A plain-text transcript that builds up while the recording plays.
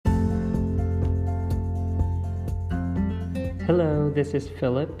Hello, this is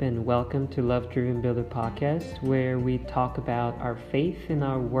Philip, and welcome to Love Driven Builder Podcast, where we talk about our faith and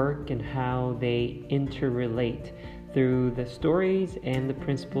our work and how they interrelate through the stories and the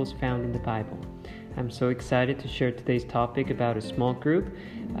principles found in the Bible. I'm so excited to share today's topic about a small group,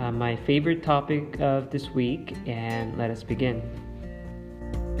 my favorite topic of this week, and let us begin.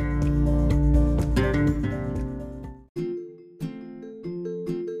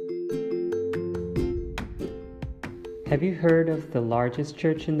 Have you heard of the largest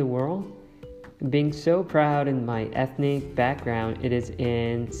church in the world? Being so proud in my ethnic background, it is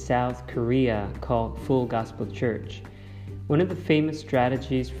in South Korea called Full Gospel Church. One of the famous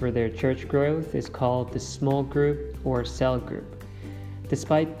strategies for their church growth is called the small group or cell group.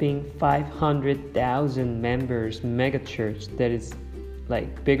 Despite being 500,000 members megachurch that is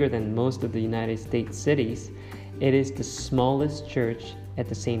bigger than most of the United States cities, it is the smallest church at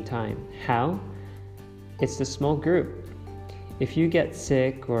the same time. How? It's the small group. If you get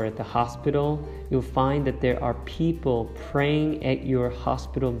sick or at the hospital, you'll find that there are people praying at your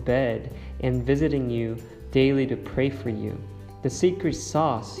hospital bed and visiting you daily to pray for you. The secret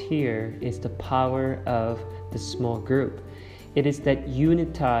sauce here is the power of the small group. It is that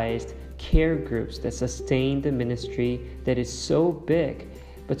unitized care groups that sustain the ministry that is so big,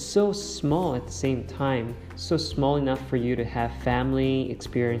 but so small at the same time, so small enough for you to have family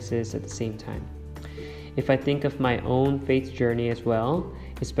experiences at the same time. If I think of my own faith journey as well,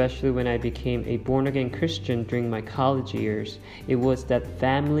 especially when I became a born-again Christian during my college years, it was that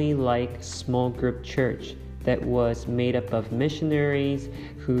family-like small group church that was made up of missionaries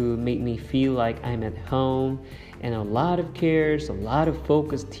who made me feel like I'm at home, and a lot of cares, a lot of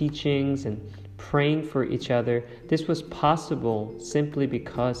focused teachings, and praying for each other. This was possible simply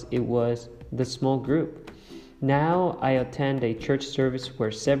because it was the small group. Now I attend a church service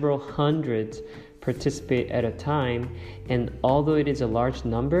where several hundreds participate at a time, and although it is a large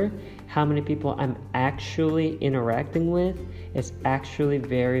number, how many people I'm actually interacting with is actually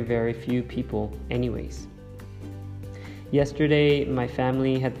very, very few people anyways. Yesterday, my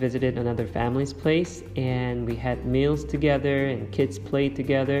family had visited another family's place, and we had meals together and kids played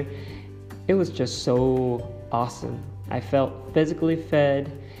together. It was just so awesome. I felt physically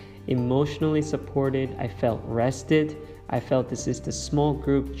fed, emotionally supported, I felt rested. I felt this is the small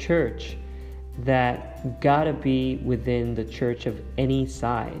group church that gotta be within the church of any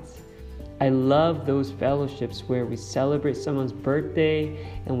size. I love those fellowships where we celebrate someone's birthday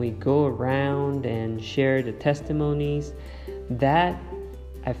and we go around and share the testimonies. That,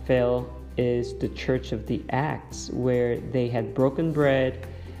 I feel, is the church of the Acts, where they had breaking bread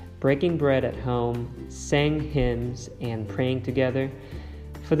at home, sang hymns, and praying together.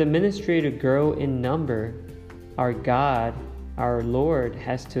 For the ministry to grow in number, our Lord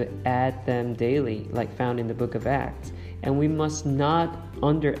has to add them daily, like found in the book of Acts. And we must not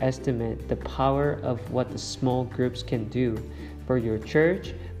underestimate the power of what the small groups can do for your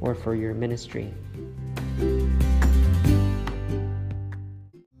church or for your ministry.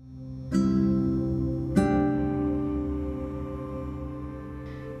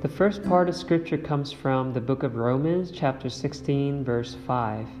 The first part of scripture comes from the book of Romans, chapter 16, verse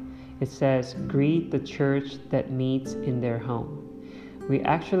 5. It says, "Greet the church that meets in their home." We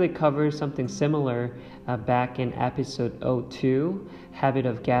actually covered something similar back in episode 02, Habit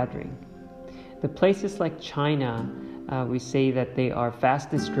of Gathering. The places like China, we say that they are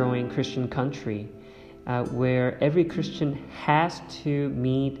fastest growing Christian country, where every Christian has to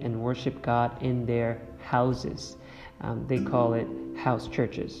meet and worship God in their houses. They call it house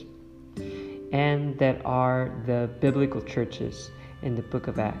churches. And that are the biblical churches in the book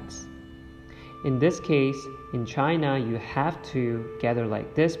of Acts. In this case, in China, you have to gather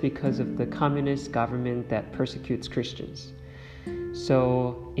like this because of the communist government that persecutes Christians.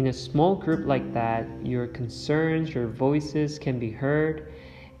 So in a small group like that, your concerns, your voices can be heard,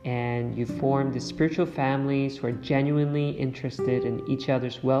 and you form the spiritual families who are genuinely interested in each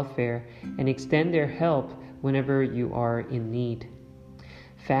other's welfare and extend their help whenever you are in need.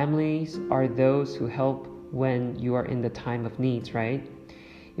 Families are those who help when you are in the time of needs, right?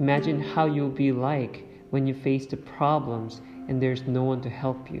 Imagine how you'll be like when you face the problems and there's no one to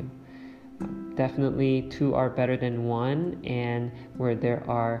help you. Definitely two are better than one, and where there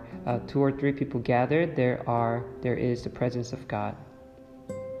are 2 or 3 people gathered, there is the presence of God.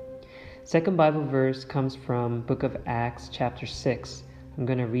 Second Bible verse comes from book of Acts chapter 6. I'm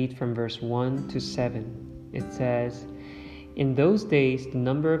going to read from verse 1 to 7. It says, "In those days the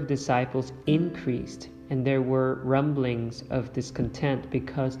number of disciples increased, and there were rumblings of discontent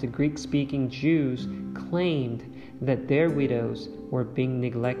because the Greek-speaking Jews claimed that their widows were being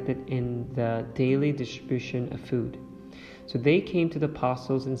neglected in the daily distribution of food. So they came to the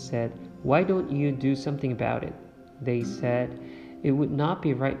apostles and said, "Why don't you do something about it?" They said, "It would not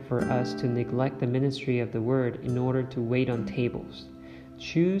be right for us to neglect the ministry of the word in order to wait on tables.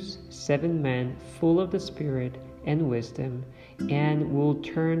 Choose 7 men full of the Spirit and wisdom, and we'll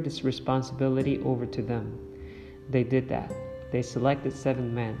turn this responsibility over to them." They did that. They selected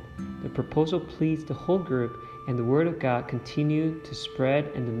 7 men. The proposal pleased the whole group, and the word of God continued to spread,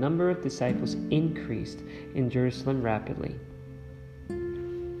 and the number of disciples increased in Jerusalem rapidly.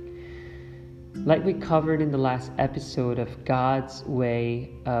 Like we covered in the last episode of God's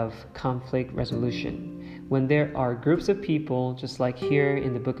way of conflict resolution, when there are groups of people, just like here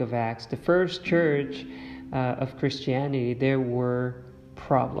in the book of Acts, the first church of Christianity, there were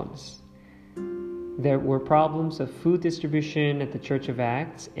problems. There were problems of food distribution at the Church of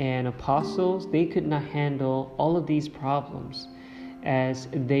Acts, and apostles, they could not handle all of these problems as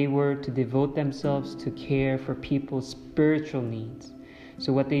they were to devote themselves to care for people's spiritual needs.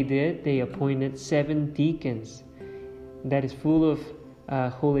 So what they did, they appointed 7 deacons that is full of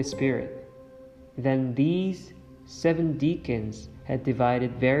Holy Spirit. Then these 7 deacons had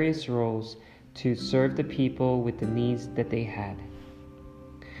divided various roles to serve the people with the needs that they had.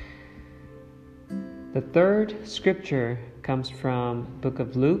 The third scripture comes from book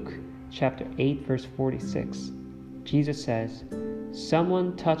of Luke, chapter 8, verse 46. Jesus says,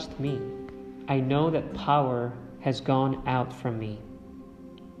 "Someone touched me. I know that power has gone out from me."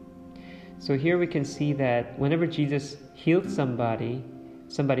 So here we can see that whenever Jesus healed somebody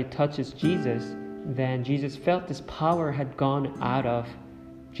touches Jesus, then Jesus felt this power had gone out of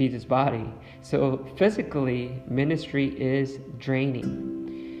Jesus' body. So physically, ministry is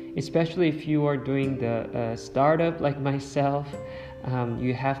draining, especially if you are doing the startup like myself.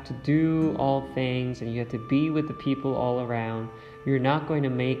 You have to do all things and you have to be with the people all around. You're not going to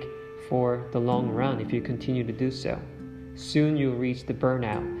make for the long run if you continue to do so. Soon you'll reach the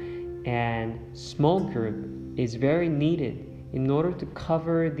burnout, and small group is very needed in order to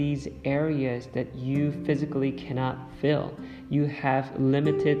cover these areas that you physically cannot fill. You have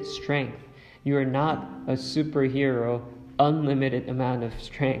limited strength. You are not a superhero, unlimited amount of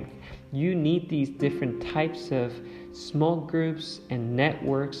strength. You need these different types of small groups and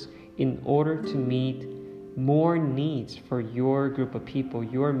networks in order to meet more needs for your group of people,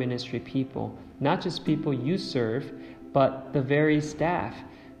 your ministry people, not just people you serve, but the very staff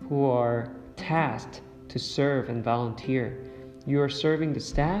who are tasked to serve and volunteer. You are serving the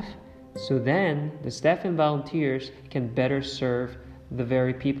staff, so then the staff and volunteers can better serve the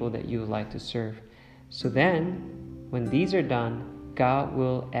very people that you would like to serve. So then, when these are done, God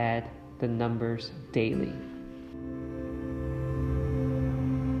will add the numbers daily.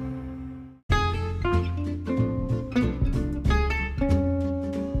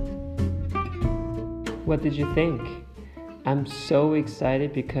 What did you think? I'm so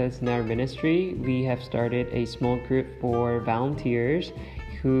excited because in our ministry, we have started a small group for volunteers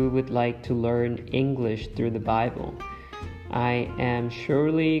who would like to learn English through the Bible. I am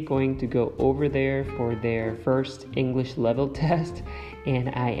surely going to go over there for their first English level test, and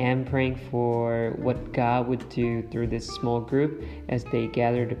I am praying for what God would do through this small group as they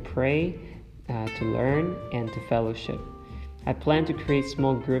gather to pray, to learn, and to fellowship. I plan to create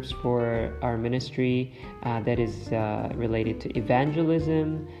small groups for our ministry that is related to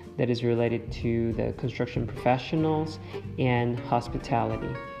evangelism, that is related to the construction professionals, and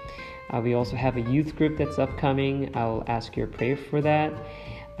hospitality. We also have a youth group that's upcoming. I'll ask your prayer for that.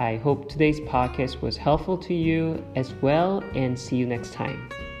 I hope today's podcast was helpful to you as well, and see you next time.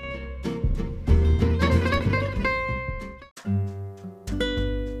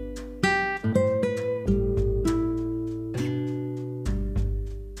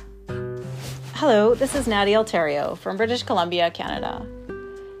 Hello, this is Nadia Alterio from British Columbia, Canada.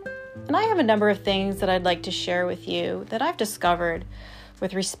 And I have a number of things that I'd like to share with you that I've discovered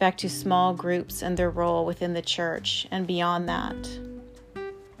with respect to small groups and their role within the church and beyond that.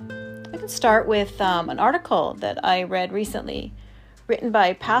 I can start with an article that I read recently, written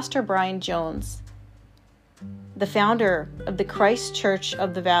by Pastor Brian Jones, the founder of the Christ Church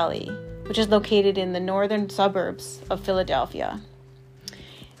of the Valley, which is located in the northern suburbs of Philadelphia.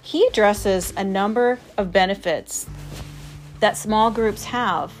 He addresses a number of benefits that small groups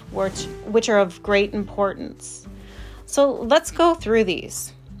have, which are of great importance. So let's go through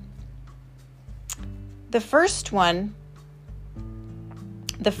these. The first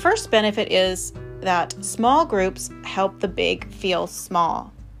benefit is that small groups help the big feel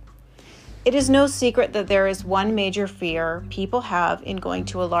small. It is no secret that there is one major fear people have in going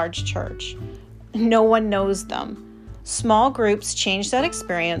to a large church. No one knows them. Small groups change that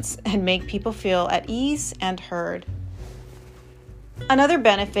experience and make people feel at ease and heard. Another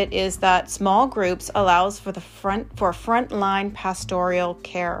benefit is that small groups allows for frontline pastoral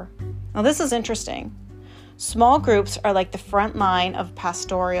care. Now this is interesting. Small groups are like the front line of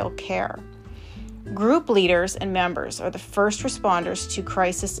pastoral care. Group leaders and members are the first responders to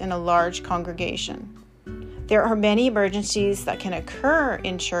crisis in a large congregation. There are many emergencies that can occur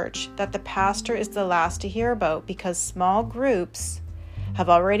in church that the pastor is the last to hear about because small groups have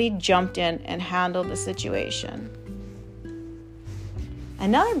already jumped in and handled the situation.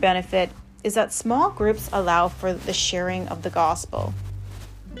 Another benefit is that small groups allow for the sharing of the gospel.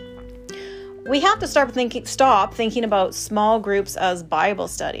 We have to stop thinking about small groups as Bible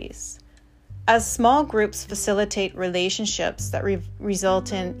studies, as small groups facilitate relationships that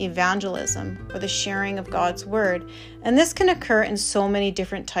result in evangelism or the sharing of God's word. And this can occur in so many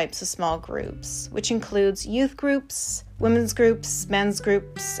different types of small groups, which includes youth groups, women's groups, men's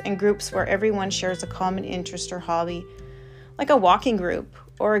groups, and groups where everyone shares a common interest or hobby, like a walking group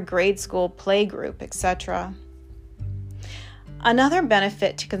or a grade school play group, etc. Another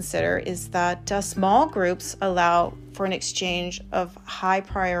benefit to consider is that small groups allow for an exchange of high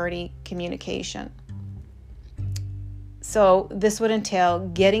priority communication. So this would entail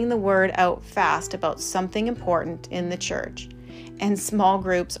getting the word out fast about something important in the church, and small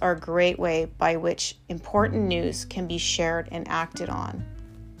groups are a great way by which important news can be shared and acted on.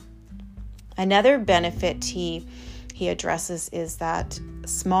 Another benefit he addresses is that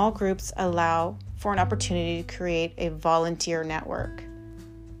small groups allow for an opportunity to create a volunteer network.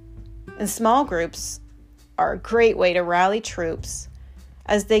 And small groups are a great way to rally troops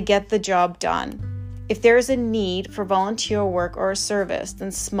as they get the job done. If there is a need for volunteer work or a service,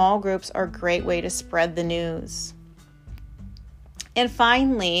 then small groups are a great way to spread the news. And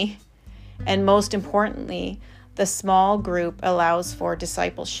finally, and most importantly, the small group allows for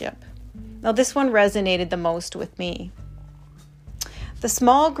discipleship. Now, this one resonated the most with me. The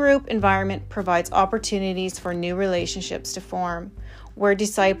small group environment provides opportunities for new relationships to form, where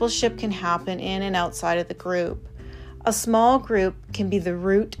discipleship can happen in and outside of the group. A small group can be the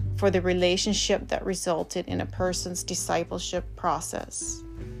root for the relationship that resulted in a person's discipleship process.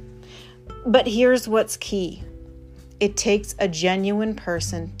 But here's what's key. It takes a genuine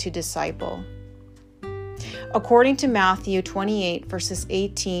person to disciple. According to Matthew 28, verses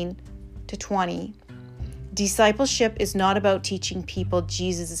 18 to 20, discipleship is not about teaching people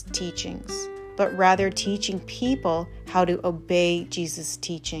Jesus' teachings, but rather teaching people how to obey Jesus'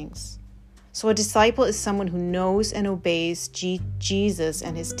 teachings. So a disciple is someone who knows and obeys Jesus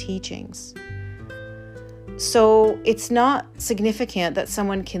and his teachings. So it's not significant that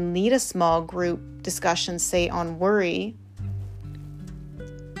someone can lead a small group discussion, say on worry.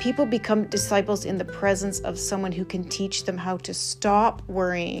 People become disciples in the presence of someone who can teach them how to stop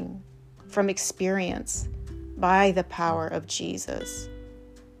worrying from experience by the power of Jesus.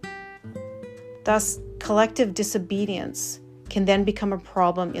 Thus, collective disobedience can then become a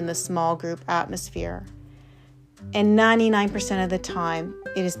problem in the small group atmosphere. And 99% of the time,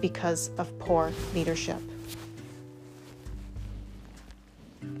 it is because of poor leadership.